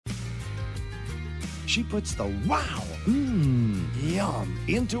She puts the wow, yum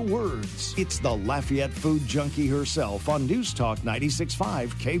into words. It's the Lafayette food junkie herself on News Talk 96.5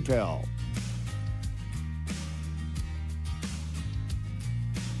 KPEL.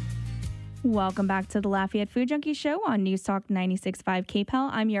 Welcome back to the Lafayette Food Junkie Show on News Talk 96.5 KPEL.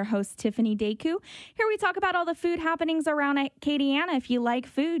 I'm your host, Tiffiany. Here we talk about all the food happenings around Acadiana. If you like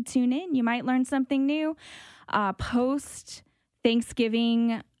food, tune in. You might learn something new.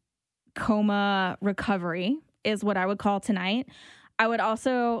 Post-Thanksgiving coma recovery is what I would call tonight. I would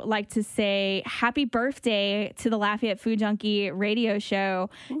also like to say happy birthday to the Lafayette Food Junkie radio show.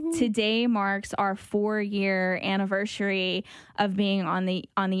 Mm-hmm. Today marks our 4-year anniversary of being on the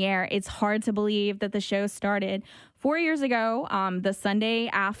air. It's hard to believe that the show started 4 years ago, the Sunday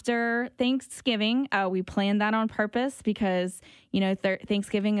after Thanksgiving. We planned that on purpose because,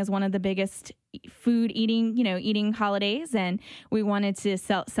 Thanksgiving is one of the biggest food eating holidays, and we wanted to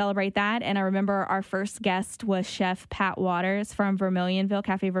celebrate that. And I remember our first guest was Chef Pat Waters from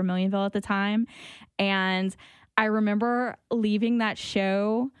Cafe Vermilionville at the time. And I remember leaving that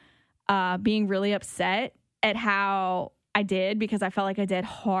show being really upset at how I did, because I felt like I did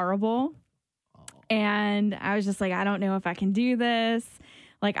horrible. And I was just like, I don't know if I can do this.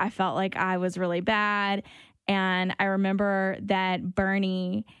 Like, I felt like I was really bad. And I remember that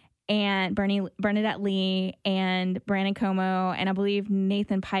Bernadette Lee and Brandon Como, and I believe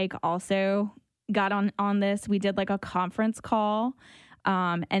Nathan Pike also got on this. We did like a conference call.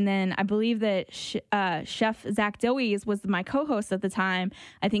 And then I believe that Chef Zach Dowies was my co-host at the time.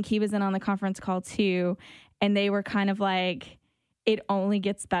 I think he was in on the conference call too. And they were kind of like, it only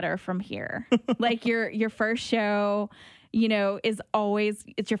gets better from here. Like your first show, is always,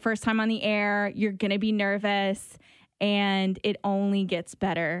 it's your first time on the air. You're going to be nervous, and it only gets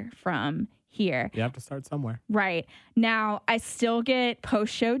better from here. You have to start somewhere. Right. Now, I still get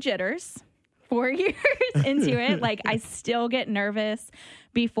post-show jitters 4 years into it. Like, I still get nervous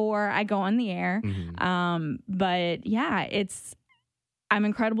before I go on the air. Mm-hmm. But yeah, I'm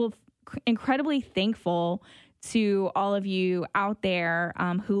incredibly thankful to all of you out there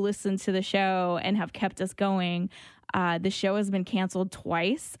who listen to the show and have kept us going. The show has been canceled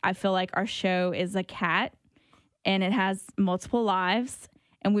twice. I feel like our show is a cat, and it has multiple lives,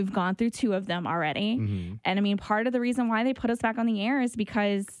 and we've gone through 2 of them already. Mm-hmm. And I mean, part of the reason why they put us back on the air is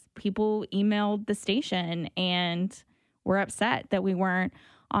because people emailed the station and were upset that we weren't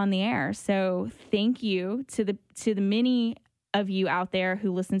on the air. So thank you to the many of you out there who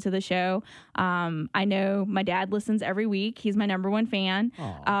listen to the show. I know my dad listens every week. He's my number 1 fan.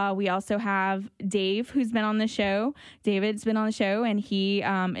 We also have Dave, who's been on the show. David's been on the show, and he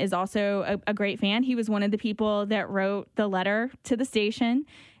is also a great fan. He was one of the people that wrote the letter to the station,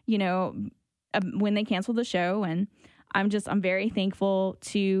 when they canceled the show. And I'm very thankful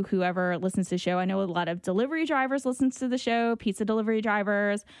to whoever listens to the show. I know a lot of delivery drivers listen to the show, pizza delivery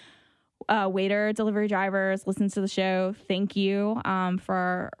drivers, waiter delivery drivers listens to the show. Thank you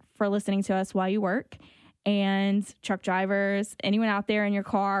for listening to us while you work. And truck drivers, anyone out there in your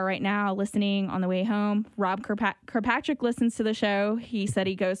car right now listening on the way home. Rob Kirkpatrick listens to the show. He said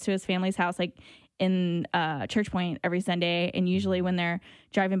he goes to his family's house like in Church Point every Sunday, and usually when they're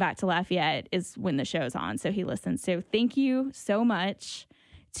driving back to Lafayette is when the show's on, so he listens. So thank you so much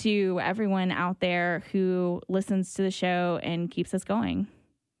to everyone out there who listens to the show and keeps us going.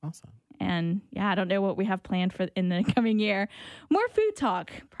 Awesome. And yeah, I don't know what we have planned for in the coming year. More food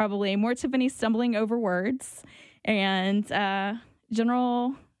talk, probably. More Tiffiany stumbling over words, and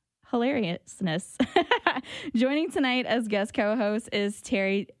general hilariousness. Joining tonight as guest co-host is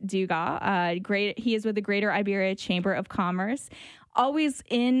Terry Dugas. He is with the Greater Iberia Chamber of Commerce. Always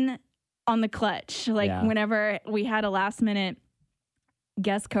in on the clutch. Whenever we had a last minute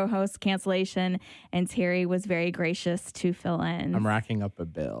guest co-host cancellation, and Terry was very gracious to fill in. I'm racking up a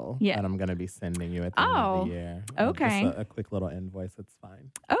bill that I'm going to be sending you at the end of the year. Okay. Just a quick little invoice. It's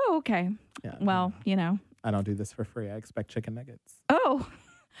fine. Oh, okay. Yeah. Well, I don't do this for free. I expect chicken nuggets. Oh.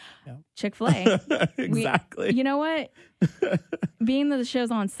 Yeah. Chick-fil-A. Exactly. You know what? Being that the show's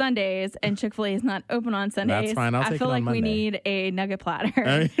on Sundays and Chick-fil-A is not open on Sundays, that's fine. I feel like we need a nugget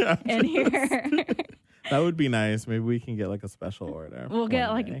platter in here. That would be nice. Maybe we can get like a special order. We'll get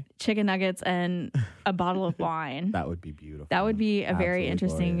like chicken nuggets and a bottle of wine. That would be beautiful. That would be a very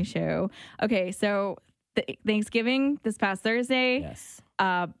interesting show. Okay, so Thanksgiving this past Thursday. Yes.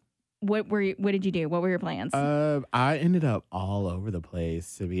 What did you do? What were your plans? I ended up all over the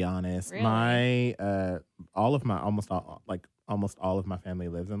place, to be honest. Really? My almost all of my family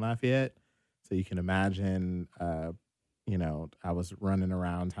lives in Lafayette, so you can imagine. I was running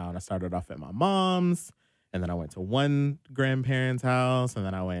around town. I started off at my mom's, And then I went to one grandparent's house, and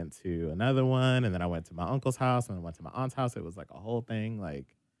then I went to another one, and then I went to my uncle's house, and then I went to my aunt's house. It was like a whole thing. Like,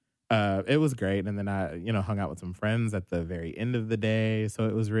 it was great. And then I, hung out with some friends at the very end of the day. So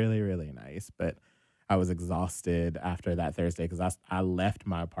it was really, really nice. But I was exhausted after that Thursday because I left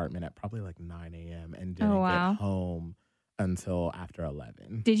my apartment at probably like 9 a.m. and didn't get home until after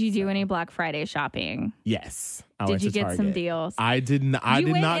 11. Did you do any Black Friday shopping? Yes. Did you get some deals? I did not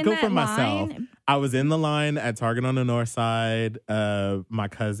go for myself. I was in the line at Target on the north side. My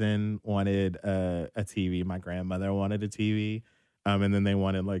cousin wanted a TV. My grandmother wanted a TV. And then they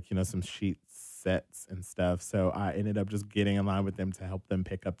wanted some sheet sets and stuff. So I ended up just getting in line with them to help them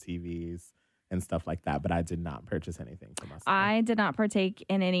pick up TVs and stuff like that, but I did not purchase anything for myself. I did not partake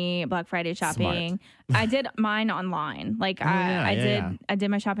in any Black Friday shopping. I did mine online. I did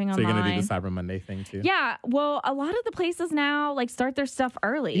my shopping online. So you're gonna do the Cyber Monday thing too? Yeah. Well, a lot of the places now start their stuff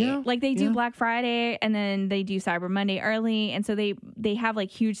early. Yeah. They do Black Friday and then they do Cyber Monday early, and so they have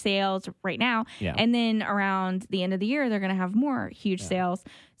huge sales right now. Yeah. And then around the end of the year, they're gonna have more huge sales.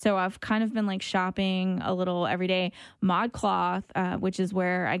 So I've kind of been shopping a little every day. ModCloth, which is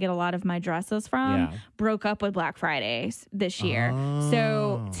where I get a lot of my dresses from, broke up with Black Fridays this year. Oh.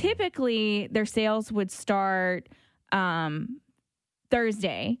 So typically their sales would start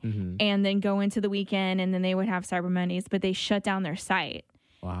Thursday and then go into the weekend, and then they would have Cyber Mondays, but they shut down their site.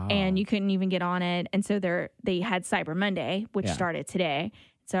 Wow. And you couldn't even get on it. And so they had Cyber Monday, which started today.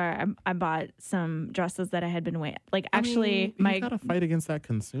 So I bought some dresses that I had been waiting. You gotta fight against that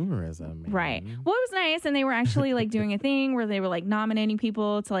consumerism, man. Right. Well, it was nice, and they were actually doing a thing where they were nominating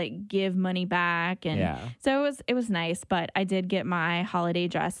people to give money back, and so it was nice. But I did get my holiday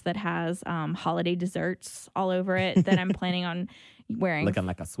dress that has holiday desserts all over it that I'm planning on wearing, looking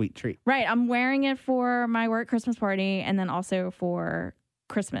like a sweet treat. Right. I'm wearing it for my work Christmas party, and then also for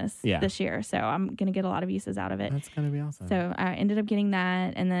Christmas this year, so I'm gonna get a lot of uses out of it. That's gonna be awesome. So I ended up getting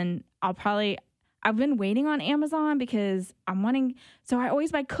that, and then I've been waiting on Amazon because so I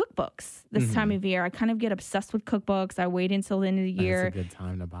always buy cookbooks this time of year. I kind of get obsessed with cookbooks. I wait until the end of the year. It's a good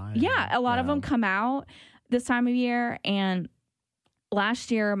time to buy. Yeah, a lot of them come out this time of year, and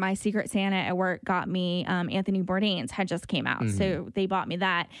last year my Secret Santa at work got me Anthony Bourdain's had just came out, so they bought me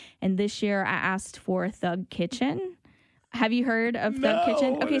that. And this year I asked for Thug Kitchen. Have you heard of Thug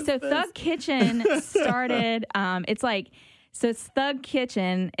Kitchen? Okay, so Thug Kitchen started, it's Thug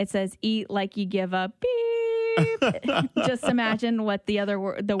Kitchen. It says, eat like you give up, beep. Just imagine what the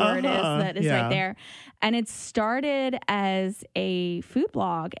word is that is right there. And it started as a food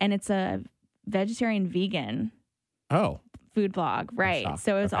blog, and it's a vegetarian vegan. Oh. Food blog, right?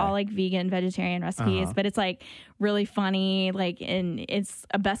 So it's all vegan, vegetarian recipes, but it's really funny, and it's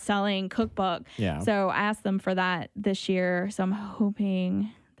a best-selling cookbook. Yeah. So I asked them for that this year, so I'm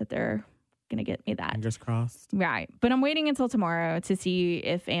hoping that they're gonna get me that. Fingers crossed. Right, but I'm waiting until tomorrow to see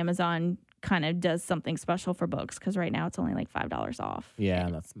if Amazon kind of does something special for books, because right now it's only $5 off. Yeah,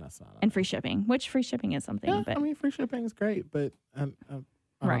 that's not. And free shipping, which free shipping is something. Yeah, but free shipping is great, but.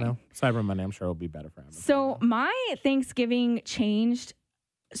 I don't know. Cyber Monday, I'm sure will be better for Amazon. So my Thanksgiving changed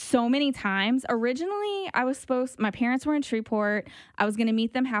so many times. Originally, my parents were in Shreveport. I was going to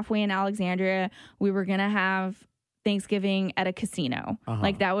meet them halfway in Alexandria. We were going to have Thanksgiving at a casino.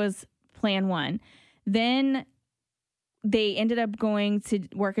 That was plan one. Then they ended up going to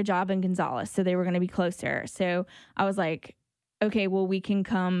work a job in Gonzales, so they were going to be closer. So I was like, okay, well, we can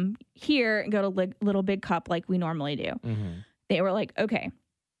come here and go to Little Big Cup like we normally do. They were like, okay.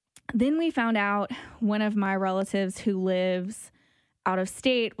 Then we found out one of my relatives who lives out of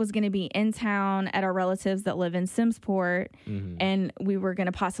state was going to be in town at our relatives that live in Simmsport, and we were going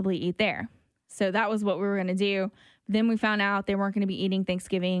to possibly eat there. So that was what we were going to do. Then we found out they weren't going to be eating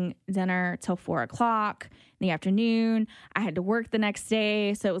Thanksgiving dinner till 4:00 in the afternoon. I had to work the next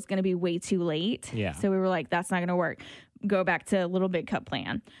day, so it was going to be way too late. Yeah. So we were like, that's not going to work. Go back to Little Big Cup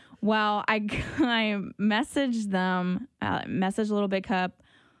plan. Well, I messaged them, messaged Little Big Cup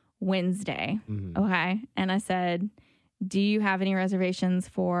Wednesday, okay? And I said, do you have any reservations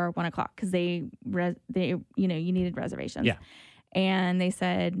for 1:00? Because they you needed reservations. Yeah. And they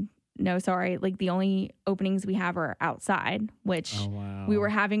said, no, sorry. The only openings we have are outside, which we were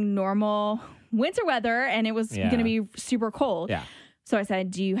having normal winter weather, and it was going to be super cold. Yeah. So I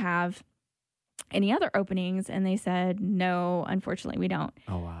said, do you have any other openings? And they said, no, unfortunately, we don't.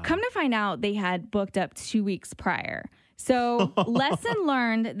 Oh, wow. Come to find out, they had booked up 2 weeks prior. So lesson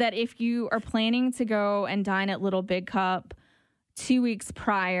learned that if you are planning to go and dine at Little Big Cup 2 weeks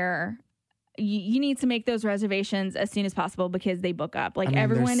prior, you need to make those reservations as soon as possible because they book up. Like I mean,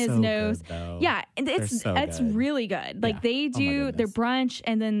 everyone they're is so knows. good, though. Yeah, and They're so it's good. really good. Like Yeah. they Oh my do their goodness. brunch,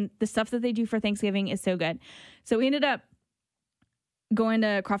 and then the stuff that they do for Thanksgiving is so good. So we ended up going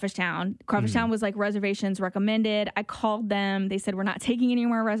to Crawfish Town. Crawfish Town was like reservations recommended. I called them. They said, we're not taking any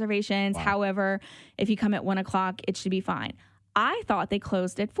more reservations. Wow. However, if you come at 1 o'clock, it should be fine. I thought they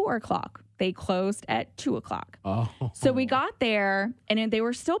closed at 4 o'clock. They closed at 2 o'clock. Oh. So we got there and they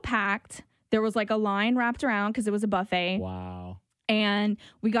were still packed. There was like a line wrapped around because it was a buffet. Wow. And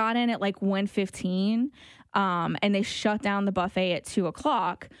we got in at like 1:15, and they shut down the buffet at 2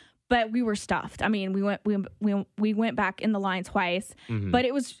 o'clock. But we were stuffed. I mean, we went back in the line twice, but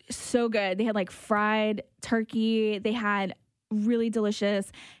it was so good. They had like fried turkey. They had really delicious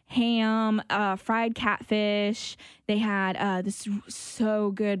ham, fried catfish. They had this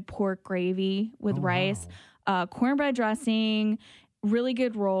so good pork gravy with rice, cornbread dressing, really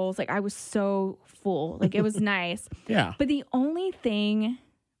good rolls. Like I was so full. Like it was nice. Yeah. But the only thing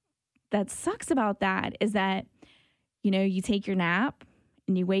that sucks about that is that, you take your nap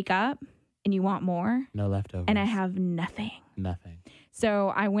and you wake up and you want more. No leftovers. And I have nothing. Nothing. So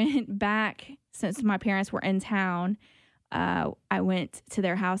I went back, since my parents were in town, I went to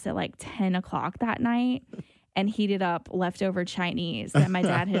their house at like 10 o'clock that night and heated up leftover Chinese that my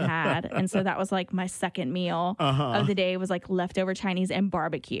dad had. And so that was like my second meal of the day, was like leftover Chinese and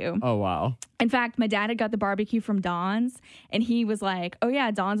barbecue. Oh, wow. In fact, my dad had got the barbecue from Don's, and he was like, oh yeah,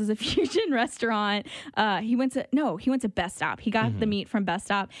 Don's is a fusion restaurant. He went to Best Stop. He got the meat from Best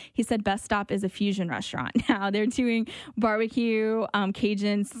Stop. He said Best Stop is a fusion restaurant. Now they're doing barbecue,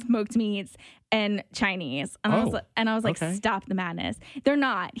 Cajun smoked meats, and Chinese. And I was like, okay. Stop the madness. They're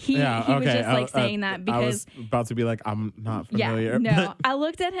not. He was just like saying that because I was about to be like, I'm not familiar. Yeah, no. I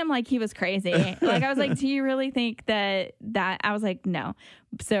looked at him like he was crazy. Like I was like, do you really think that I was like, no.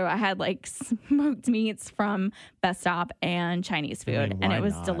 So I had like smoked meats from Best Stop and Chinese food, and it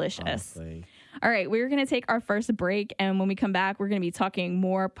was delicious. Honestly. All right, we're going to take our first break, and when we come back, we're going to be talking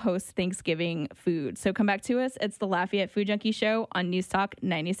more post-Thanksgiving food. So come back to us. It's the Lafayette Food Junkie Show on News Talk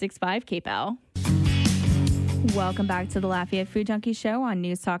 96.5 KPEL. Welcome back to the Lafayette Food Junkie Show on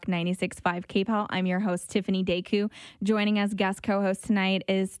News Talk 96.5 KPEL. I'm your host, Tiffiany Deku. Joining as guest co-host tonight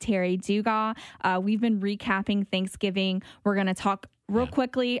is Terry Dugas. We've been recapping Thanksgiving. We're going to talk real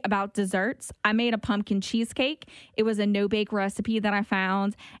quickly about desserts. I made a pumpkin cheesecake. It was a no-bake recipe that I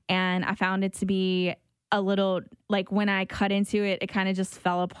found, and I found it to be a little, like when I cut into it, it kind of just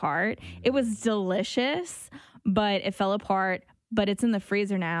fell apart. It was delicious, but it fell apart. But it's in the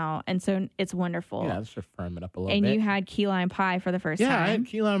freezer now, and so it's wonderful. Yeah, let's just firm it up a little bit. And you had key lime pie for the first time. Yeah, I had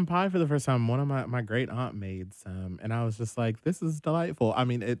key lime pie for the first time. One of my great aunt made some, and I was just like, this is delightful. I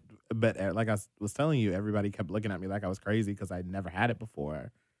mean, but like I was telling you, everybody kept looking at me like I was crazy because I'd never had it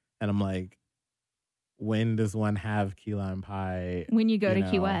before. And I'm like, when does one have key lime pie? When you go to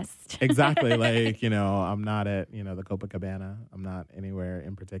Key West. Exactly. Like, I'm not at, the Copacabana. I'm not anywhere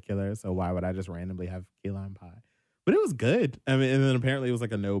in particular. So why would I just randomly have key lime pie? But it was good. I mean, and then apparently it was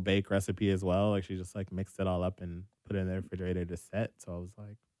like a no-bake recipe as well. Like she just like mixed it all up and put it in the refrigerator to set. So I was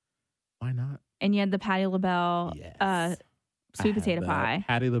like, why not? And you had the Patti LaBelle sweet potato pie.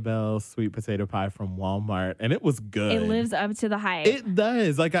 Patti LaBelle sweet potato pie from Walmart, and it was good. It lives up to the hype. It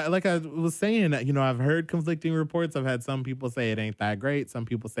does. Like I was saying, I've heard conflicting reports. I've had some people say it ain't that great. Some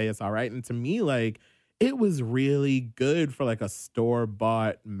people say it's all right. And to me, like, it was really good for like a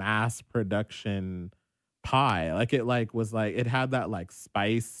store-bought mass production pie. Like it it had that like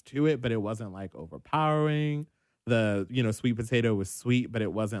spice to it, but it wasn't like overpowering. The sweet potato was sweet, but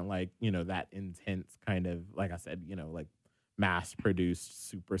it wasn't like that intense kind of, like I said, like mass produced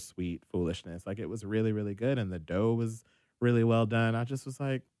super sweet foolishness. Like it was really, really good, and the dough was really well done. I just was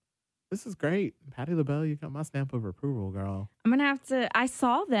like, this is great. Patti LaBelle, you got my stamp of approval, girl. I'm gonna have to. I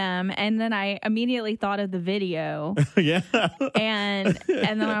saw them, and then I immediately thought of the video. Yeah, and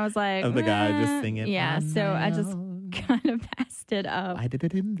then I was like, of the guy just singing. Yeah, so I just kind of passed it up. I did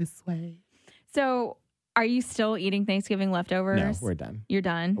it in this way. So, are you still eating Thanksgiving leftovers? No, we're done. You're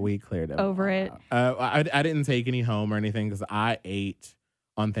done. We cleared it over it. I didn't take any home or anything because I ate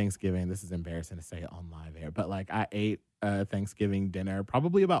on Thanksgiving. This is embarrassing to say on live air, but like I ate Thanksgiving dinner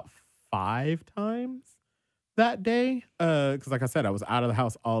probably about 5 times that day. Because like I said, I was out of the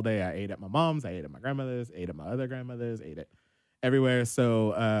house all day. I ate at my mom's, I ate at my grandmother's, ate at my other grandmother's, ate it everywhere.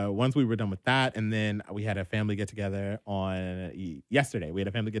 So once we were done with that, and then we had a family get together on yesterday. We had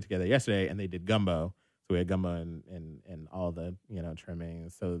a family get together yesterday, and they did gumbo. So we had gumbo and all the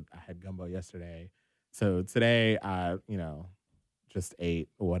trimmings. So I had gumbo yesterday. So today I just ate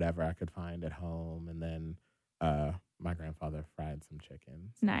whatever I could find at home, and then my grandfather fried some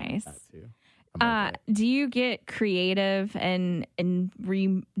chicken. So Nice. That too. I'm over it. Do you get creative and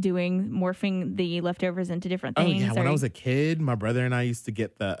morphing the leftovers into different Oh things? yeah, when I was a kid, my brother and I used to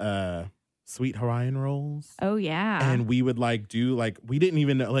get the sweet Hawaiian rolls. Oh yeah. And we would do we didn't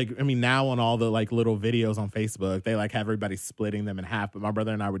even know, now on all the little videos on Facebook, they have everybody splitting them in half, but my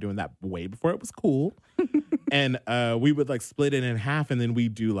brother and I were doing that way before it was cool. And we would split it in half, and then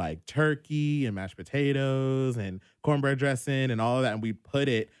we'd do turkey and mashed potatoes and cornbread dressing and all of that, and we'd put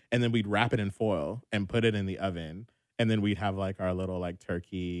it, and then we'd wrap it in foil and put it in the oven, and then we'd have our little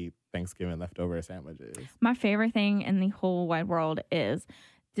turkey Thanksgiving leftover sandwiches. My favorite thing in the whole wide world is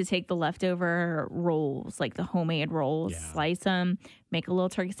to take the leftover rolls, the homemade rolls, slice them, make a little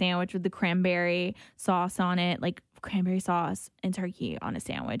turkey sandwich with the cranberry sauce on it. Cranberry sauce and turkey on a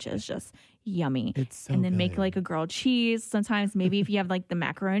sandwich is just yummy. It's so and then good. make a grilled cheese. Sometimes maybe if you have the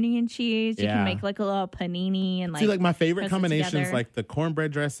macaroni and cheese, you can make a little panini and See, my favorite press it combinations together. the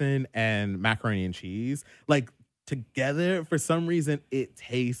cornbread dressing and macaroni and cheese. Together, for some reason, it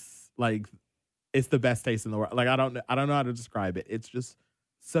tastes it's the best taste in the world. I don't know how to describe it. It's just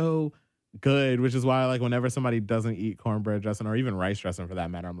so good, which is why whenever somebody doesn't eat cornbread dressing or even rice dressing for that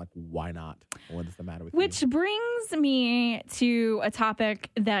matter, I'm why not? What is the matter with you? Which brings me to a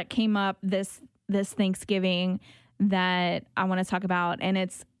topic that came up this Thanksgiving that I want to talk about, and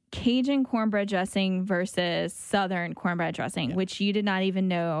it's Cajun cornbread dressing versus Southern cornbread dressing, which you did not even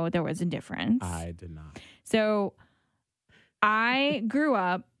know there was a difference. I did not. So I grew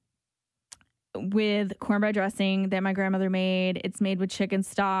up with cornbread dressing that my grandmother made. It's made with chicken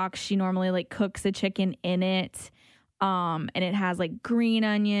stock. She normally cooks the chicken in it. And it has green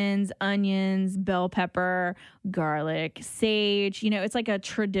onions, bell pepper, garlic, sage. It's a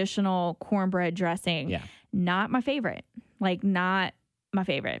traditional cornbread dressing. Yeah. Not my favorite. Not my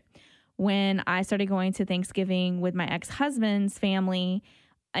favorite. When I started going to Thanksgiving with my ex-husband's family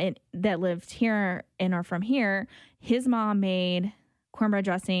that lived here and are from here, his mom made cornbread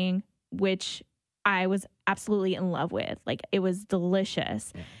dressing, which I was absolutely in love with. It was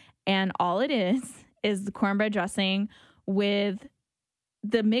delicious. Yeah. And all it is the cornbread dressing with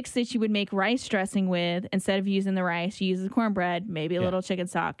the mix that you would make rice dressing with. Instead of using the rice, you use the cornbread, maybe a little chicken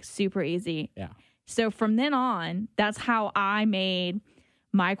stock. Super easy. Yeah. So from then on, that's how I made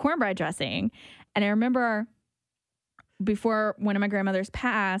my cornbread dressing. And I remember before one of my grandmothers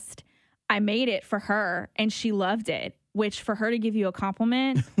passed, I made it for her and she loved it, which for her to give you a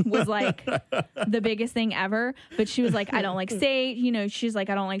compliment was the biggest thing ever. But she was I don't like sage, she's I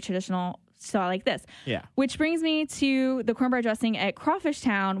don't like traditional, so I like this. Yeah. Which brings me to the cornbread dressing at Crawfish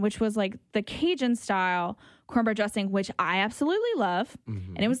Town, which was the Cajun style cornbread dressing, which I absolutely love.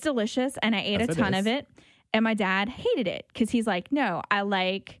 Mm-hmm. And it was delicious. And I ate a ton of it. And my dad hated it because he's no, I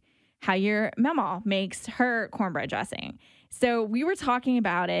like how your mama makes her cornbread dressing. So we were talking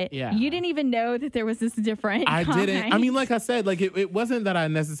about it. Yeah. You didn't even know that there was this different I kind. didn't. I mean, like I said, it wasn't that I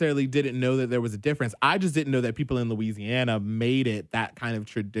necessarily didn't know that there was a difference. I just didn't know that people in Louisiana made it that kind of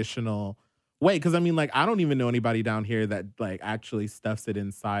traditional way. Because, I mean, I don't even know anybody down here that, actually stuffs it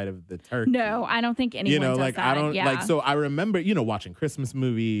inside of the turkey. No, I don't think anyone does that. I don't, yeah. So I remember, watching Christmas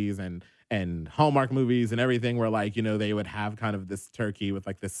movies and Hallmark movies and everything where, they would have kind of this turkey with,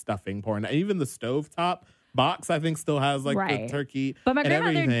 this stuffing pouring. Even the stovetop box, I think, still has the turkey. But my and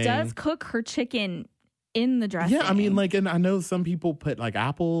grandmother everything. does cook her chicken in the dressing. Yeah, I mean, and I know some people put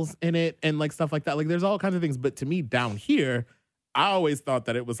apples in it and stuff like that. There's all kinds of things. But to me, down here, I always thought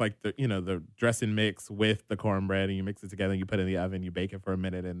that it was the dressing mix with the cornbread, and you mix it together, and you put it in the oven, you bake it for a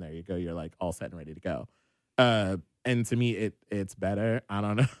minute, and there you go. You're all set and ready to go. And to me, it's better. I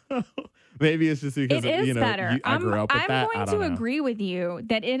don't know. Maybe it's just because it is better. I grew up with that. I'm going to agree with you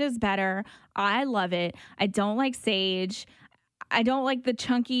that it is better. I love it. I don't like sage. I don't like the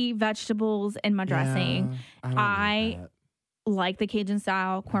chunky vegetables in my dressing. I like the Cajun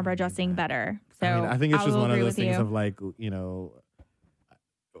style cornbread dressing better. So I think it's just one of those things you. of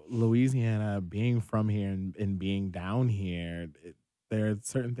Louisiana, being from here and being down here, there are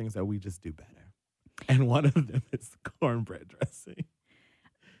certain things that we just do better. And one of them is cornbread dressing.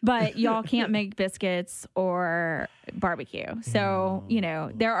 But y'all can't make biscuits or barbecue. So,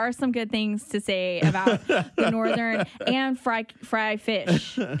 there are some good things to say about the northern and fried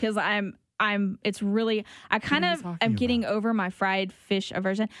fish. Because it's really, I kind of am getting over my fried fish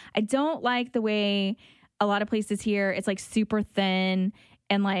aversion. I don't like the way a lot of places here, it's super thin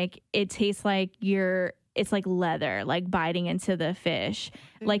and it tastes it's like leather, biting into the fish.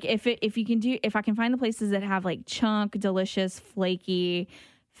 If I can find the places that have chunk, delicious, flaky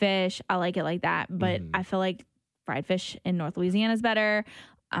fish, I like it like that. But I feel like fried fish in North Louisiana is better.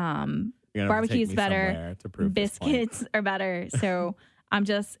 You're gonna have to take Barbecue's me better. somewhere to prove this point. Biscuits are better. So I'm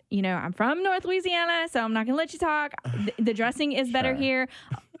just, I'm from North Louisiana, so I'm not going to let you talk. The dressing is better here.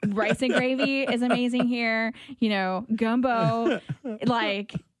 Rice and gravy is amazing here. Gumbo.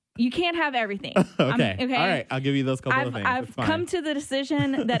 Like, you can't have everything. Okay. All right. I'll give you those couple of things. I've come to the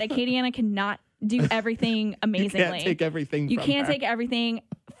decision that Acadiana cannot do everything amazingly. You can't take everything You from can't her. take everything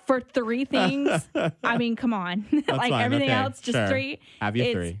for 3 things. I mean, come on. Like fine. everything Okay. else, just Sure. 3. Have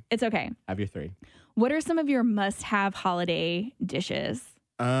your 3. It's okay. Have your 3. What are some of your must-have holiday dishes?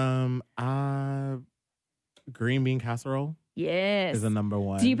 Green bean casserole Yes. is the number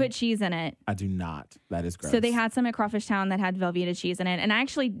 1. Do you put cheese in it? I do not. That is gross. So they had some at Crawfish Town that had Velveeta cheese in it, and I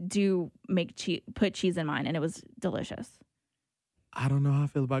actually do put cheese in mine, and it was delicious. I don't know how I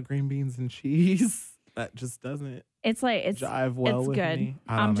feel about green beans and cheese. That just doesn't jive well it's with good. me.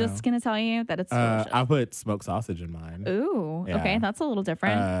 I'm just gonna tell you that it's delicious. I put smoked sausage in mine. Ooh, Yeah. okay, that's a little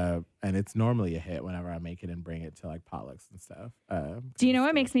different. And it's normally a hit whenever I make it and bring it to like potlucks and stuff. Do you know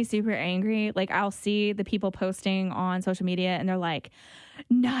what makes me super angry? Like, I'll see the people posting on social media and they're like,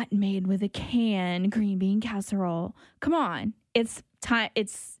 not made with a can green bean casserole. Come on. It's time. It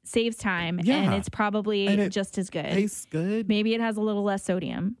saves time, and it's probably just as good. Tastes good. Maybe it has a little less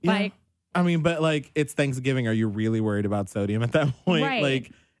sodium. Yeah. Like, I mean, but like, it's Thanksgiving. Are you really worried about sodium at that point? Right.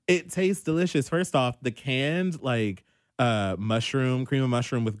 Like, it tastes delicious. First off, the canned like cream of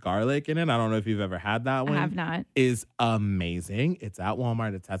mushroom with garlic in it. I don't know if you've ever had that one. I have not. Is amazing. It's at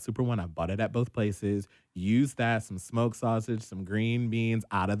Walmart. It's at Super One. I bought it at both places. Use that, some smoked sausage, some green beans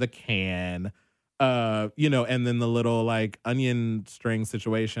out of the can. And then the little like onion string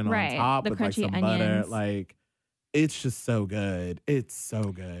situation on top the with like crunchy some onions. butter. Like, it's just so good. It's so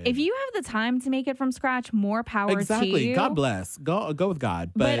good. If you have the time to make it from scratch, more power to you. God bless. Go with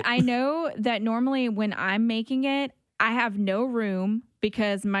God. But I know that normally when I'm making it, I have no room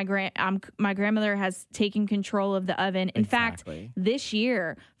because my grandmother has taken control of the oven. In fact, this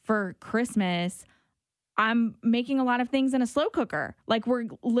year for Christmas, I'm making a lot of things in a slow cooker. Like, we're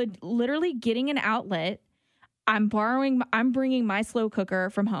literally getting an outlet. I'm bringing my slow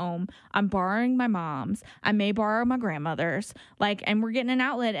cooker from home. I'm borrowing my mom's. I may borrow my grandmother's. And we're getting an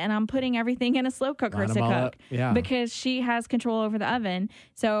outlet, and I'm putting everything in a slow cooker to cook. Yeah. Because she has control over the oven.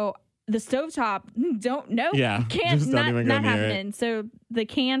 So the stovetop, Yeah, can't, just don't even go not near happening. it. So the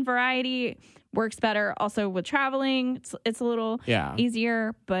can variety works better. Also with traveling, it's a little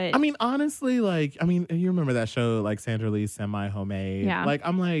easier. But I mean, honestly, you remember that show, like Sandra Lee's Semi-Homemade? Yeah. Like,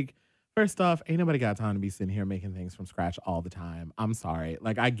 I'm like, first off, ain't nobody got time to be sitting here making things from scratch all the time. I'm sorry.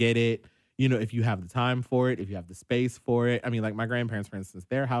 Like, I get it. If you have the time for it, if you have the space for it. I mean, like, my grandparents, for instance,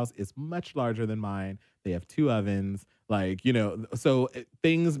 their house is much larger than mine. They have 2 ovens. So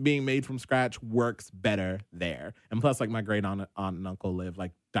things being made from scratch works better there. And plus, like, my great aunt and uncle live,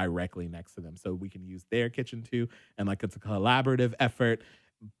 like, directly next to them. So we can use their kitchen, too. And, like, it's a collaborative effort.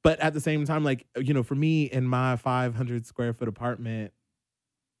 But at the same time, like, for me in my 500 square foot apartment,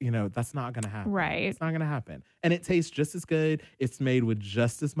 that's not going to happen. Right. It's not going to happen. And it tastes just as good. It's made with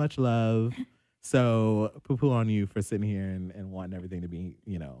just as much love. So poo-poo on you for sitting here and wanting everything to be,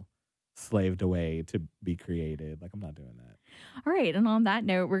 slaved away to be created. Like, I'm not doing that. all right. And on that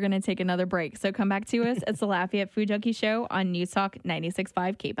note, we're going to take another break. So come back to us. It's the Lafayette Food Junkie Show on News Talk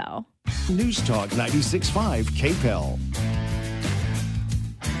 96.5 KPEL. News Talk 96.5 KPEL.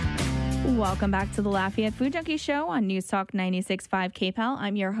 Welcome back to the Lafayette Food Junkie Show on News Talk 96.5 KPEL.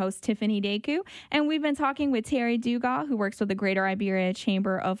 I'm your host, Tiffiany Deku, and we've been talking with Terry Dugas, who works with the Greater Iberia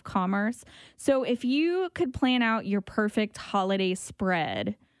Chamber of Commerce. So if you could plan out your perfect holiday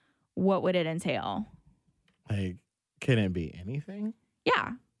spread, what would it entail? Like, can it be anything?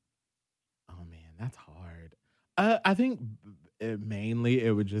 Yeah. Oh, man, that's hard. I think mainly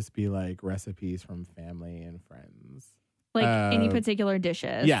it would just be like recipes from family and friends. Like any particular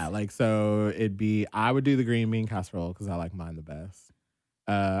dishes? Yeah, like, so I would do the green bean casserole because I like mine the best.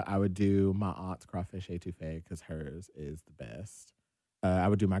 I would do my aunt's crawfish etouffee because hers is the best. I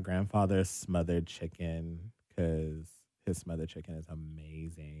would do my grandfather's smothered chicken because his smothered chicken is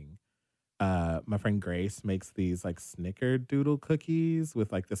amazing. My friend Grace makes these like snickerdoodle cookies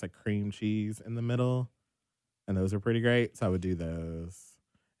with like this like cream cheese in the middle. And those are pretty great. So I would do those.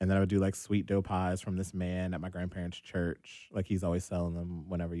 And then I would do like sweet dough pies from this man at my grandparents' church. Like, he's always selling them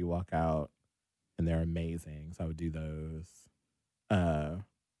whenever you walk out. And they're amazing. So I would do those.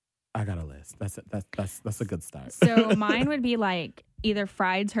 I got a list. That's a good start. So mine would be like either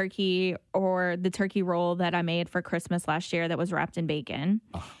fried turkey or the turkey roll that I made for Christmas last year that was wrapped in bacon.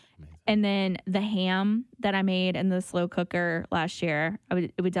 Oh, amazing. And then the ham that I made in the slow cooker last year,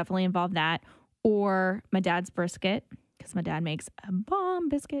 it would definitely involve that. Or my dad's brisket, because my dad makes a bomb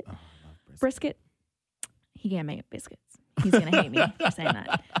biscuit. Oh, I love Brisket. He can't make biscuits. He's going to hate me for saying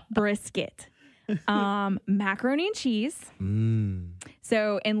that. Brisket. Macaroni and cheese.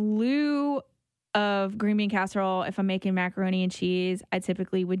 So in lieu of green bean casserole, if I'm making macaroni and cheese, I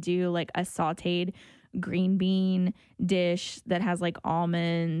typically would do like a sauteed green bean dish that has like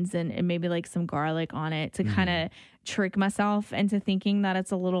almonds and maybe like some garlic on it to kind of trick myself into thinking that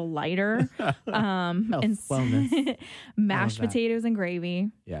it's a little lighter. And mashed potatoes and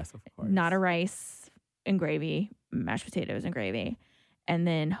gravy. Yes, of course. Not a rice and gravy, mashed potatoes and gravy, and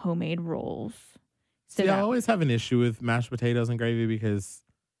then homemade rolls. So see, I always have an issue with mashed potatoes and gravy because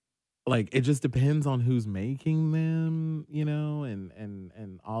like it just depends on who's making them, you know,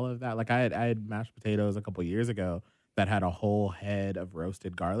 and all of that. Like I had mashed potatoes a couple years ago that had a whole head of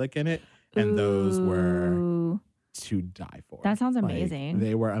roasted garlic in it, and those were to die for. That sounds amazing.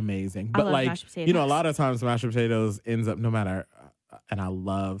 They were amazing. I But love like, mashed potatoes. you know, a lot of times mashed potatoes ends up no matter and I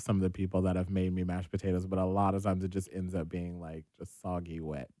love some of the people that have made me mashed potatoes, but a lot of times it just ends up being like just soggy,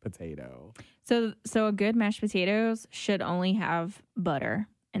 wet potato. So a good mashed potatoes should only have butter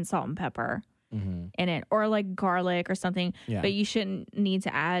and salt and pepper in it, or like garlic or something. Yeah. But you shouldn't need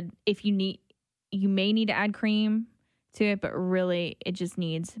to add, you may need to add cream to it, but really it just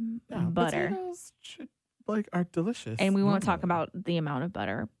needs butter. Potatoes are delicious. And we won't talk about the amount of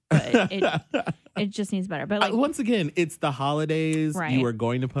butter, but it just needs butter. But like once again, it's the holidays. Right. You are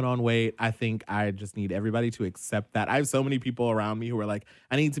going to put on weight. I think I just need everybody to accept that. I have so many people around me who are like,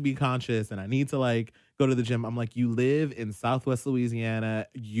 I need to be conscious and I need to like go to the gym. I'm like, you live in Southwest Louisiana.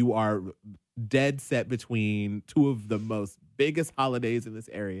 You are dead set between two of the most biggest holidays in this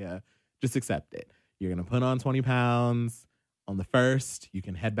area. Just accept it. You're going to put on 20 pounds. On the 1st, you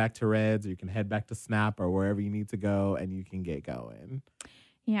can head back to Reds or you can head back to Snap or wherever you need to go and you can get going.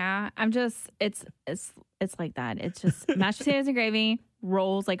 Yeah, I'm just it's like that. It's just mashed potatoes and gravy,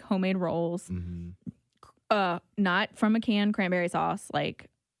 rolls, like homemade rolls. Not from a can, cranberry sauce, like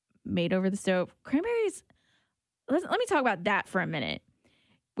made over the stove. Cranberries. Let me talk about that for a minute.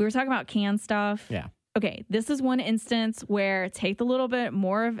 We were talking about canned stuff. Yeah. Okay, this is one instance where take a little bit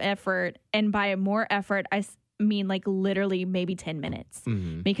more of effort, and by more effort, I mean like literally maybe 10 minutes,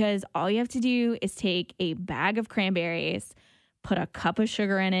 because all you have to do is take a bag of cranberries, put a cup of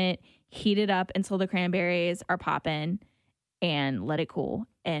sugar in it, heat it up until the cranberries are popping, and let it cool.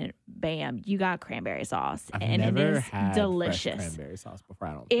 And bam, you got cranberry sauce. And I've it never is had delicious. Fresh cranberry sauce before.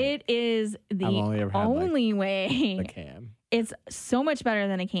 I don't It is the only way. The can. It's so much better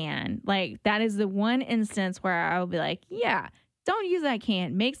than a can. Like, that is the one instance where I will be like, yeah, don't use that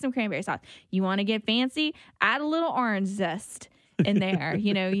can. Make some cranberry sauce. You want to get fancy? Add a little orange zest in there.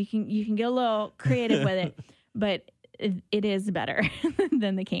 You know, you can get a little creative with it, but it is better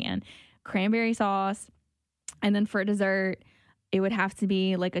than the can. Cranberry sauce. And then for dessert, it would have to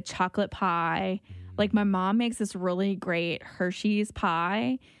be like a chocolate pie. Like, my mom makes this really great Hershey's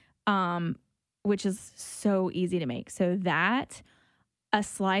pie, which is so easy to make. So that, a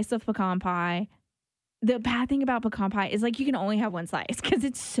slice of pecan pie. The bad thing about pecan pie is like you can only have one slice because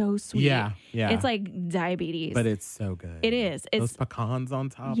it's so sweet. Yeah. It's like diabetes. But it's so good. It is. It's those pecans on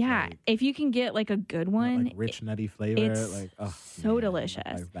top. Yeah. Like, if you can get like a good one. like rich, nutty flavor. It's like, oh, so delicious.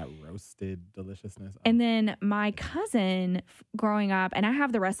 Like that roasted deliciousness. Oh. And then my cousin growing up, and I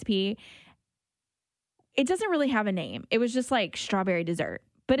have the recipe. It doesn't really have a name. It was just like strawberry dessert.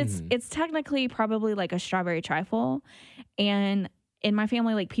 But it's technically probably like a strawberry trifle. And in my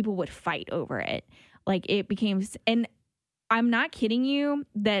family, like people would fight over it. Like it became, and I'm not kidding you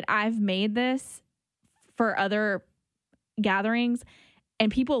that I've made this for other gatherings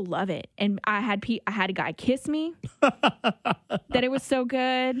and people love it. And I had a guy kiss me that it was so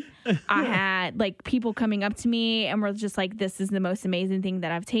good. I had like people coming up to me and were just like, this is the most amazing thing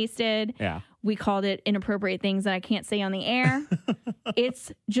that I've tasted. Yeah. We called it inappropriate things that I can't say on the air.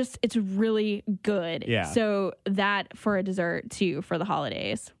 It's really good. Yeah. So that for a dessert too, for the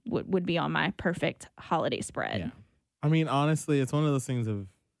holidays would be on my perfect holiday spread. Yeah. I mean, honestly, it's one of those things of,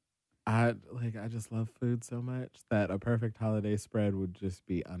 I just love food so much that a perfect holiday spread would just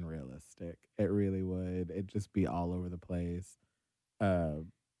be unrealistic. It really would. It'd just be all over the place.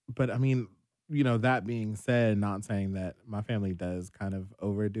 But I mean, you know, that being said, not saying that my family does kind of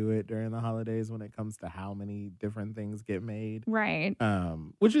overdo it during the holidays when it comes to how many different things get made. Right.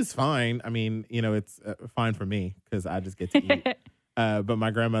 Which is fine. I mean, you know, it's fine for me because I just get to eat. But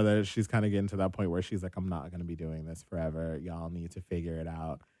my grandmother, she's kind of getting to that point where she's like, I'm not going to be doing this forever. Y'all need to figure it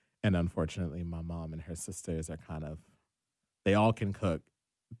out. And unfortunately, my mom and her sisters are they all can cook.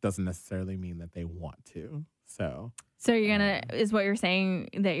 Doesn't necessarily mean that they want to. So So is what you're saying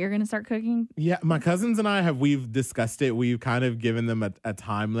that you're gonna start cooking? Yeah, my cousins and we've discussed it. We've kind of given them a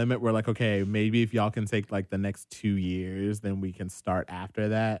time limit. We're like, okay, maybe if y'all can take like the next 2 years, then we can start after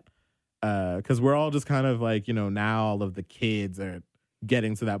that. Because we're all just kind of like, now all of the kids are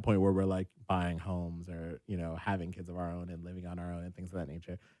getting to that point where we're like buying homes or, having kids of our own and living on our own and things of that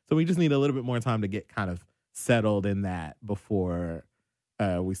nature. So we just need a little bit more time to get kind of settled in that before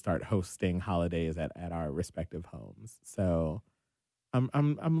we start hosting holidays at our respective homes. So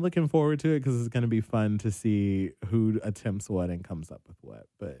I'm looking forward to it because it's going to be fun to see who attempts what and comes up with what,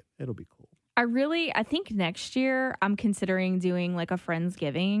 but it'll be cool. I think next year I'm considering doing like a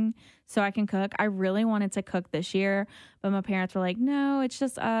Friendsgiving so I can cook. I really wanted to cook this year, but my parents were like, no, it's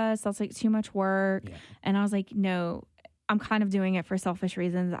just us. That's like too much work. Yeah. And I was like, no, I'm kind of doing it for selfish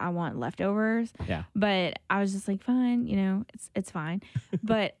reasons. I want leftovers. Yeah. But I was just like, fine, it's fine.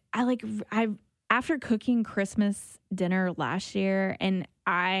 But I after cooking Christmas dinner last year, and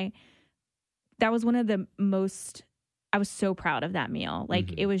that was one of the most, I was so proud of that meal.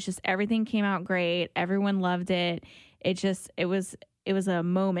 Like it was just, everything came out great. Everyone loved it. It was a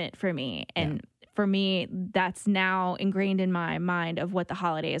moment for me. And for me, that's now ingrained in my mind of what the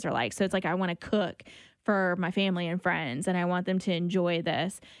holidays are like. So it's like, I want to cook for my family and friends, and I want them to enjoy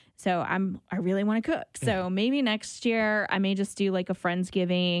this. So I really want to cook. So maybe next year I may just do like a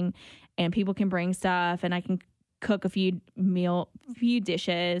Friendsgiving, and people can bring stuff, and I can cook a few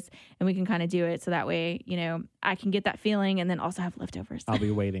dishes, and we can kind of do it so that way, I can get that feeling and then also have leftovers. I'll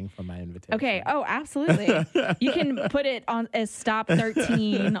be waiting for my invitation. Okay. Oh, absolutely. You can put it on as stop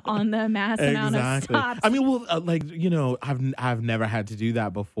 13 on the mass amount of stops. I mean, well, I've never had to do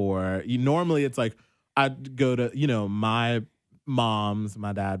that before. Normally it's like I'd go to, my mom's,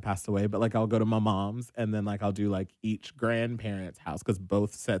 my dad passed away, but like I'll go to my mom's, and then like I'll do like each grandparent's house, because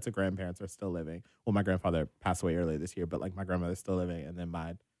both sets of grandparents are still living. Well, my grandfather passed away earlier this year, but like my grandmother's still living, and then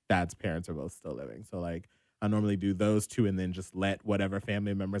my dad's parents are both still living. So like I normally do those two, and then just let whatever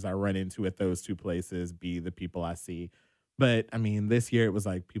family members I run into at those two places be the people I see. But I mean, this year it was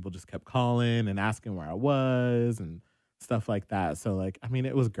like people just kept calling and asking where I was and stuff like that. So like, I mean,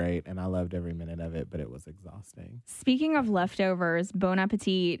 it was great, and I loved every minute of it, but it was exhausting. Speaking of leftovers, Bon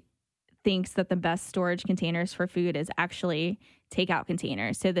Appetit thinks that the best storage containers for food is actually takeout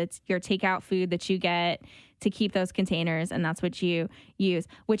containers. So that's your takeout food that you get to keep those containers, and that's what you use,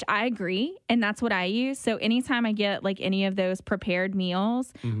 which I agree. And that's what I use. So anytime I get like any of those prepared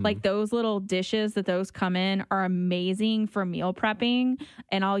meals, like those little dishes that those come in are amazing for meal prepping.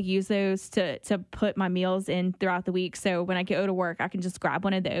 And I'll use those to put my meals in throughout the week. So when I go to work, I can just grab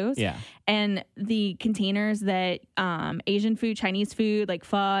one of those. Yeah. And the containers that Asian food, Chinese food, like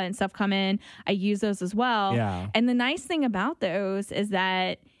pho and stuff come in, I use those as well. Yeah. And the nice thing about those is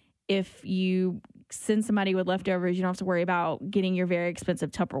that if you send somebody with leftovers, you don't have to worry about getting your very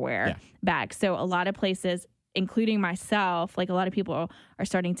expensive Tupperware back. So a lot of places, including myself, like a lot of people are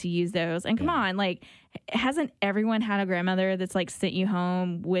starting to use those. And come on, like, hasn't everyone had a grandmother that's like sent you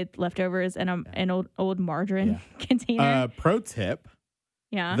home with leftovers and an old margarine container? Pro tip.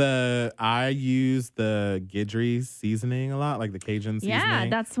 Yeah. I use the Guidry's seasoning a lot, like the Cajun seasoning. Yeah,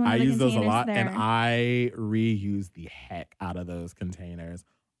 that's one of the I use those a lot, there. and I reuse the heck out of those containers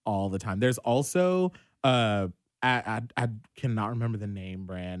all the time. There's also I cannot remember the name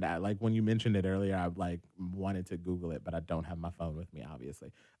brand. Like when you mentioned it earlier, I like wanted to Google it, but I don't have my phone with me,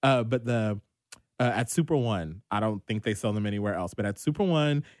 obviously. But the at Super One, I don't think they sell them anywhere else. But at Super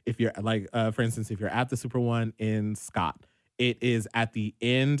One, if you're like, for instance, if you're at the Super One in Scott, it is at the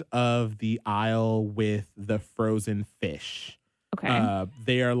end of the aisle with the frozen fish. Okay.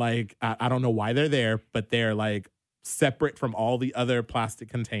 They are like, I don't know why they're there, but they're like separate from all the other plastic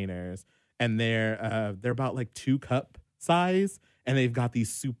containers. And they're about like 2 cup size. And they've got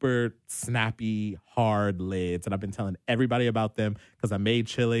these super snappy, hard lids. And I've been telling everybody about them because I made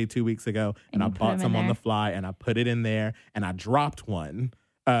chili 2 weeks ago. And I bought some on the fly, and I put it in there. And I dropped one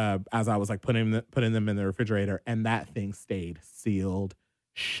as I was like putting them in the refrigerator, and that thing stayed sealed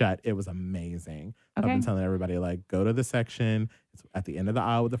shut. It was amazing. Okay. I've been telling everybody, like, go to the section. It's at the end of the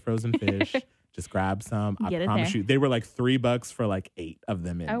aisle with the frozen fish. Just grab some. I promise you. They were like $3 for like 8 of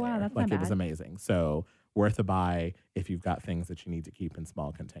them in there. Wow, that's like not bad. It was amazing. So worth a buy if you've got things that you need to keep in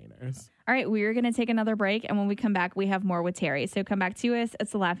small containers. All right, we are going to take another break, and when we come back, we have more with Terry. So come back to us.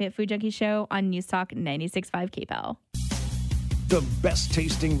 It's the Lafayette Food Junkie Show on News Talk 96.5 KPEL. The best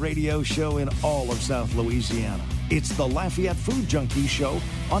tasting radio show in all of South Louisiana. It's the Lafayette Food Junkie Show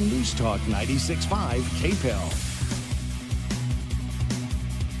on News Talk 96.5 KPEL.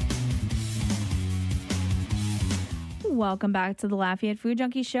 Welcome back to the Lafayette Food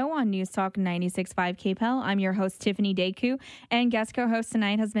Junkie Show on News Talk 96.5 KPEL. I'm your host, Tiffiany Deku, and guest co-host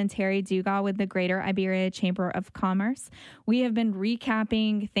tonight has been Terry Dugas with the Greater Iberia Chamber of Commerce. We have been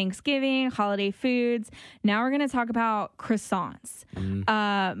recapping Thanksgiving, holiday foods. Now we're going to talk about croissants.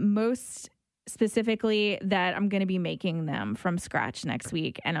 Most specifically that I'm going to be making them from scratch next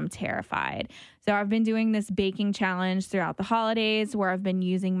week, and I'm terrified. So I've been doing this baking challenge throughout the holidays where I've been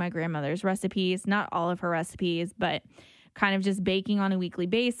using my grandmother's recipes, not all of her recipes, but kind of just baking on a weekly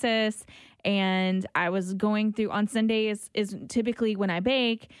basis. And I was going through on Sundays is typically when I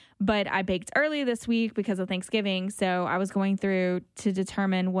bake, but I baked early this week because of Thanksgiving. So I was going through to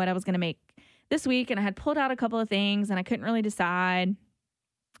determine what I was going to make this week, and I had pulled out a couple of things and I couldn't really decide.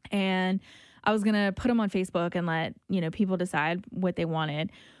 And I was going to put them on Facebook and let, people decide what they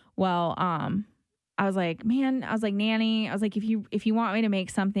wanted. Well, I was like, Nanny, I was like, if you want me to make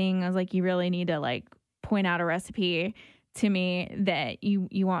something, I was like, you really need to point out a recipe to me that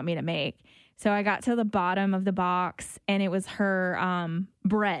you want me to make. So I got to the bottom of the box and it was her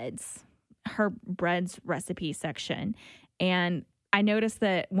breads recipe section. And I noticed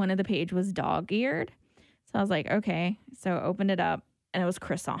that one of the page was dog-eared. So I was like, okay. So I opened it up. And it was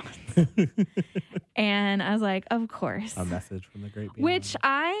croissants. And I was like, of course. A message from the great beyond. Which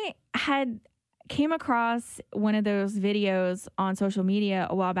I had came across one of those videos on social media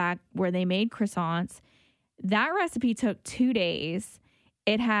a while back where they made croissants. That recipe took 2 days.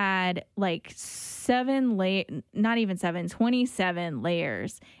 It had 27 layers.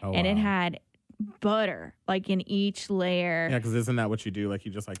 Oh, and wow. it had butter in each layer. Yeah, because isn't that what you do?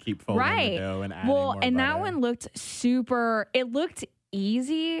 You just keep folding the dough and adding more and butter. that one looked it looked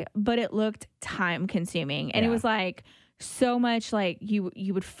easy, but it looked time consuming. And it was so much you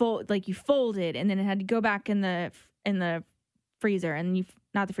would fold, you folded and then it had to go back in the freezer and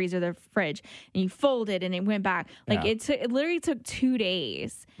not the freezer, the fridge, and you folded and it went back. It literally took 2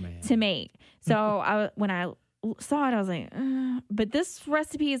 days to make. So when I saw it, I was like, but this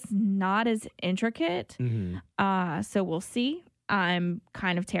recipe is not as intricate. Mm-hmm. So we'll see. I'm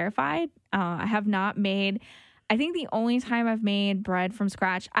kind of terrified. I have not made, I think the only time I've made bread from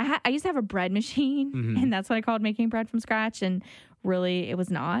scratch, I used to have a bread machine, mm-hmm. and that's what I called making bread from scratch. And really it was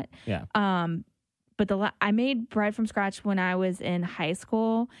not. Yeah. But I made bread from scratch when I was in high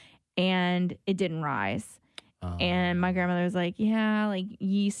school and it didn't rise. And my grandmother was like, yeah,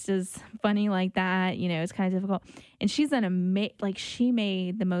 yeast is funny like that. It's kind of difficult. And she's she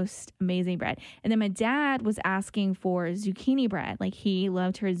made the most amazing bread. And then my dad was asking for zucchini bread. He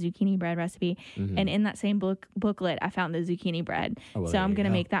loved her zucchini bread recipe. Mm-hmm. And in that same booklet, I found the zucchini bread. Oh, well, so I'm going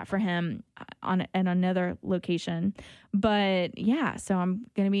to make that for him at another location. But yeah, so I'm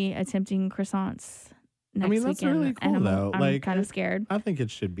going to be attempting croissants next weekend. That's really cool, though. I'm kind of scared. I think it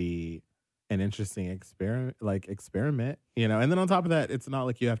should be an interesting experiment, and then on top of that, it's not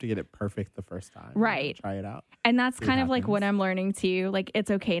like you have to get it perfect the first time. Right. Try it out. And that's kind of what I'm learning too.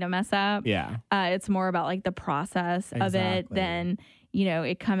 It's okay to mess up. Yeah. It's more about the process of it than,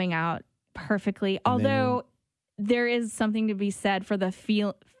 it coming out perfectly. And although there is something to be said for the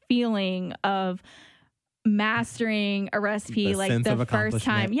feeling of mastering a recipe the first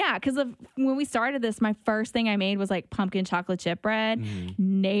time. Yeah, because when we started this, my first thing I made was pumpkin chocolate chip bread. Mm.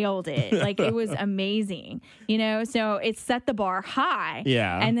 Nailed it. It was amazing. So it set the bar high.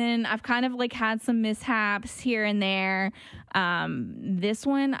 Yeah. And then I've kind of had some mishaps here and there. This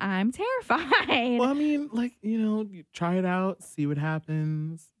one, I'm terrified. Well, you try it out, see what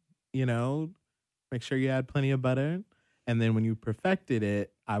happens, make sure you add plenty of butter. And then when you perfected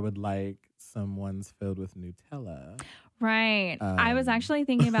it, I would like some ones filled with Nutella. Right. I was actually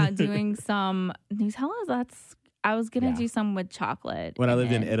thinking about doing some Nutella. I was going to do some with chocolate. When I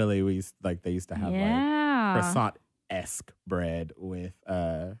lived in Italy, they used to have croissant-esque bread with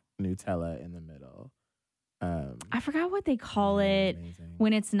Nutella in the middle. I forgot what they call it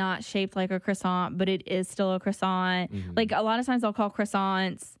when it's not shaped like a croissant, but it is still a croissant. Mm-hmm. A lot of times I'll call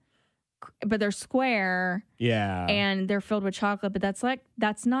croissants, but they're square. Yeah. And they're filled with chocolate, but that's not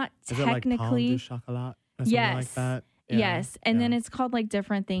is technically. Is it pain du chocolat or something like that? Yeah. Yes. And then it's called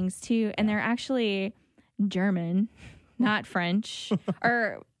different things too. And they're actually German, not French.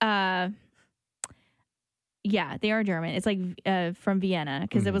 Or yeah, they are German. It's from Vienna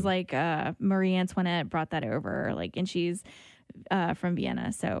because it was Marie Antoinette brought that over, and she's from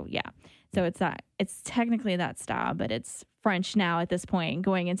Vienna. So yeah. So it's technically that style, but it's French now at this point,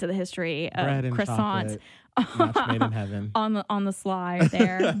 going into the history of bread and croissants. Match made in heaven. on the sly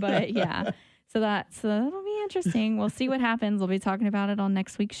there. But yeah. So that'll be interesting. We'll see what happens. We'll be talking about it on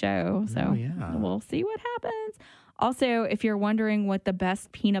next week's show. So we'll see what happens. Also, if you're wondering what the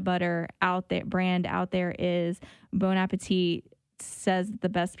best peanut butter brand out there is, Bon Appetit says the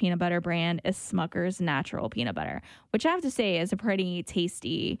best peanut butter brand is Smucker's Natural Peanut Butter, which I have to say is a pretty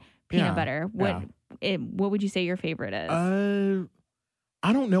tasty peanut butter. What would you say your favorite is?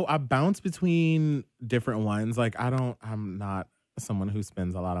 I don't know. I bounce between different ones. Like I'm not someone who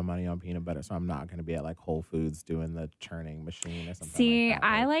spends a lot of money on peanut butter, so I'm not going to be at like Whole Foods doing the churning machine or something. See, like that.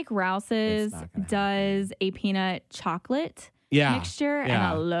 I like Rouse's does a peanut chocolate mixture, and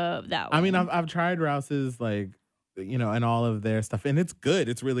I love that one. I mean, I've tried Rouse's, like, you know, and all of their stuff, and it's good.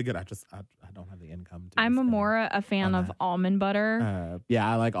 It's really good. I don't have the income. I'm more a fan of almond butter.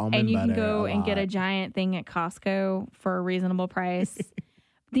 I like almond butter. And you can go and get a giant thing at Costco for a reasonable price.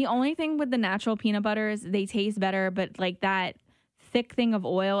 The only thing with the natural peanut butters, they taste better, but like that thick thing of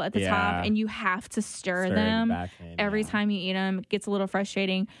oil at the top, and you have to stir them every time you eat them. It gets a little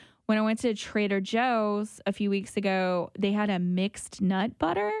frustrating. When I went to Trader Joe's a few weeks ago, they had a mixed nut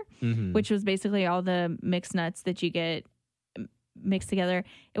butter, which was basically all the mixed nuts that you get mixed together.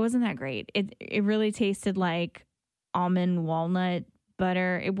 It wasn't that great. It really tasted like almond walnut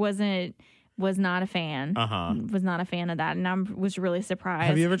butter. Was not a fan. Was not a fan of that, and I was really surprised.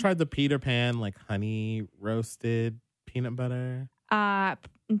 Have you ever tried the Peter Pan, like, honey roasted peanut butter?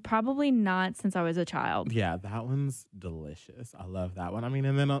 Probably not since I was a child. Yeah, that one's delicious. I love that one. I mean,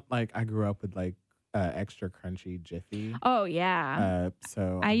 and then like I grew up with like extra crunchy Jiffy. Oh yeah.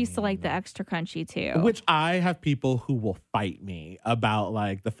 So I used to like the extra crunchy too. Which I have people who will fight me about,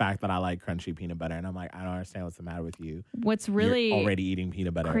 like, the fact that I like crunchy peanut butter, and I'm like, I don't understand what's the matter with you. What's really You're already eating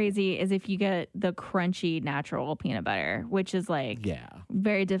peanut butter. Crazy is if you get the crunchy natural peanut butter, which is like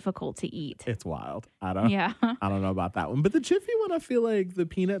very difficult to eat. It's wild. I don't know about that one, but the Jiffy one, I feel like the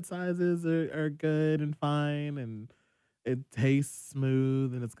peanut sizes are good and fine, and it tastes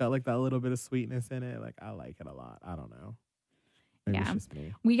smooth, and it's got like that little bit of sweetness in it. Like, I like it a lot. I don't know. Maybe it's just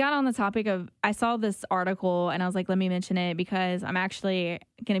me. We got on the topic of, I saw this article and I was like, let me mention it because I'm actually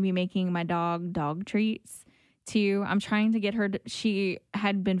going to be making my dog treats too. I'm trying to get her she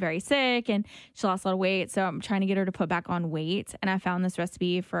had been very sick and she lost a lot of weight. So I'm trying to get her to put back on weight. And I found this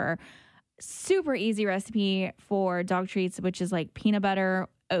recipe for super easy recipe for dog treats, which is like peanut butter,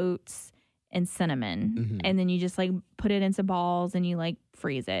 oats, and cinnamon, and then you just like put it into balls and you like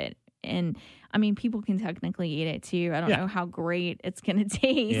freeze it. And I mean, people can technically eat it too. I don't know how great it's gonna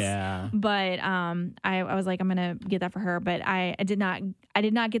taste. Yeah. But I was like, I'm gonna get that for her. But I did not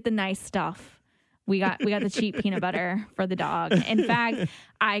get the nice stuff. We got the cheap peanut butter for the dog. In fact,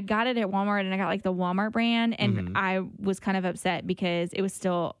 I got it at Walmart and I got like the Walmart brand, and I was kind of upset because it was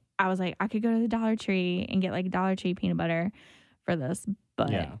still. I was like, I could go to the Dollar Tree and get like Dollar Tree peanut butter for this,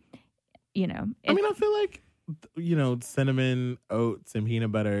 but. Yeah. You know, I mean, I feel like, you know, cinnamon, oats, and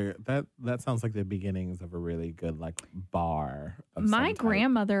peanut butter, that sounds like the beginnings of a really good, like, bar. My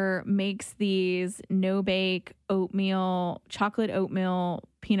grandmother makes these no-bake chocolate oatmeal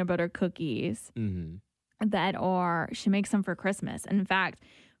peanut butter cookies that she makes them for Christmas. And in fact,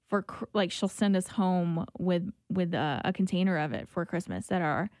 she'll send us home with a container of it for Christmas that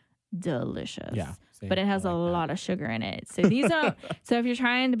are delicious. Yeah. But it has a lot of sugar in it. So these are so if you're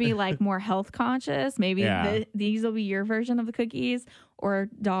trying to be like more health conscious, maybe these will be your version of the cookies or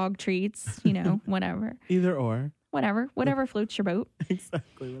dog treats, you know, whatever. Either or. Whatever floats your boat.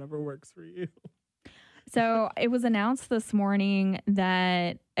 Exactly. Whatever works for you. So it was announced this morning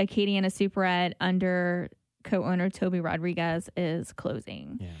that Acadiana Superette under co-owner Toby Rodriguez is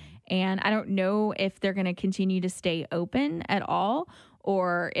closing. Yeah. And I don't know if they're going to continue to stay open at all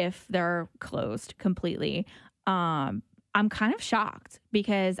or if they're closed completely. I'm kind of shocked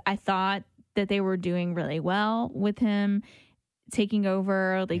because I thought that they were doing really well with him taking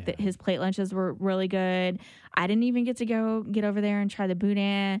over. Like his plate lunches were really good. I didn't even get to get over there and try the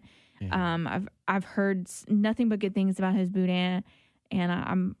boudin. Yeah. I've heard nothing but good things about his boudin, and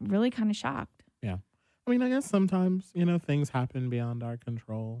I'm really kind of shocked. Yeah. I mean, I guess sometimes, you know, things happen beyond our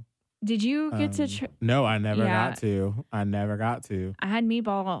control. Did you get to? No, I never got to. I had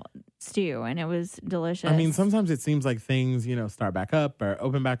meatball stew, and it was delicious. I mean, sometimes it seems like things, you know, start back up or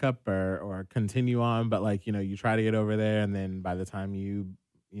open back up or continue on, but like, you know, you try to get over there, and then by the time you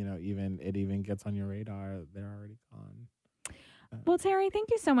know, even gets on your radar, they're already gone. Well, Terry,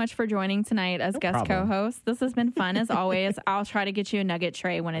 thank you so much for joining tonight as guest co-host. This has been fun as always. I'll try to get you a nugget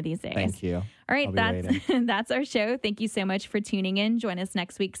tray one of these days. Thank you. All right, that's our show. Thank you so much for tuning in. Join us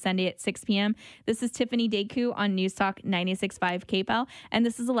next week, Sunday at 6 p.m. This is Tiffiany Deku on News Talk 96.5 KPEL, and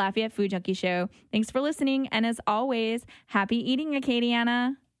this is the Lafayette Food Junkie Show. Thanks for listening, and as always, happy eating,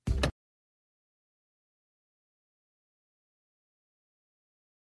 Acadiana.